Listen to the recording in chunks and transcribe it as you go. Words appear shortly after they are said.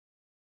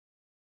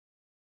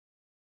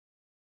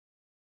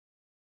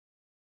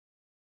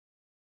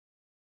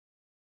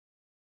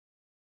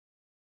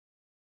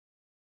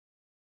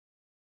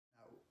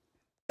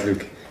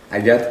Look, I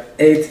got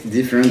 8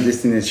 different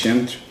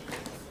destinations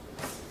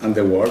on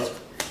the world.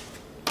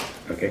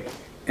 Okay,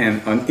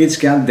 and on each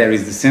card there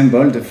is the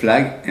symbol, the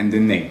flag, and the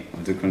name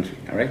of the country.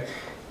 All right,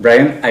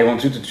 Brian, I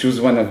want you to choose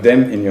one of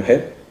them in your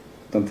head.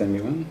 Don't tell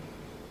me one.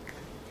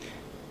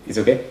 It's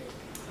okay?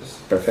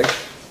 Perfect.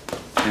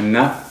 And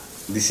now,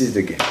 this is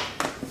the game.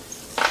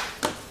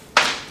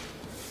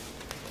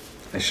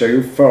 I show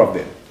you 4 of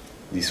them.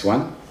 This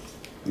one,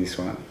 this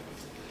one,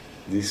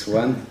 this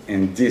one,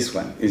 and this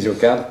one. Is your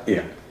card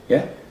here?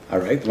 Yeah?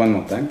 Alright, one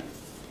more time.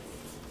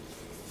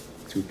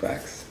 2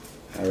 packs.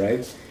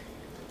 Alright.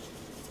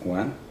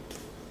 1,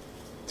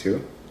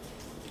 2,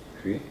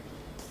 3,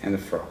 and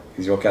 4.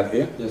 Is your card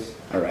here? Yes.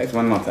 Alright,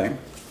 one more time.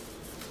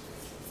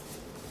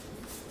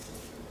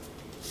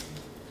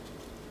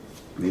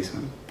 This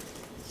one,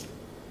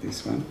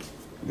 this one,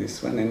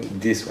 this one, and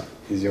this one.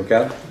 Is your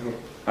card? No.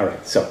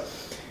 Alright, so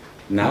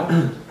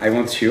now I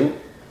want you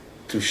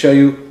to show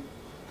you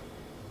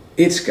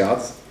each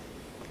card,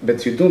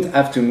 but you don't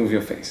have to move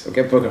your face,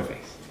 okay? Poker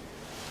face.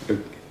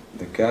 Look,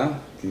 the card,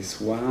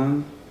 this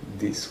one,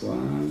 this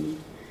one,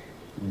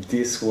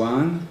 this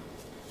one,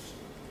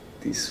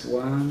 this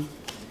one,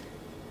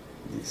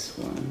 this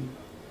one,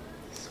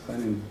 this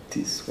one, and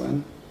this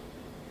one.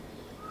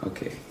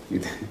 Okay.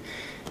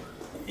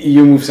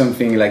 You move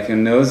something like your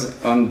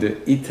nose on the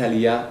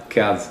Italia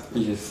card.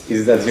 Yes.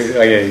 Is that your?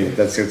 Oh yeah,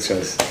 that's your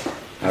choice.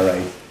 All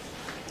right.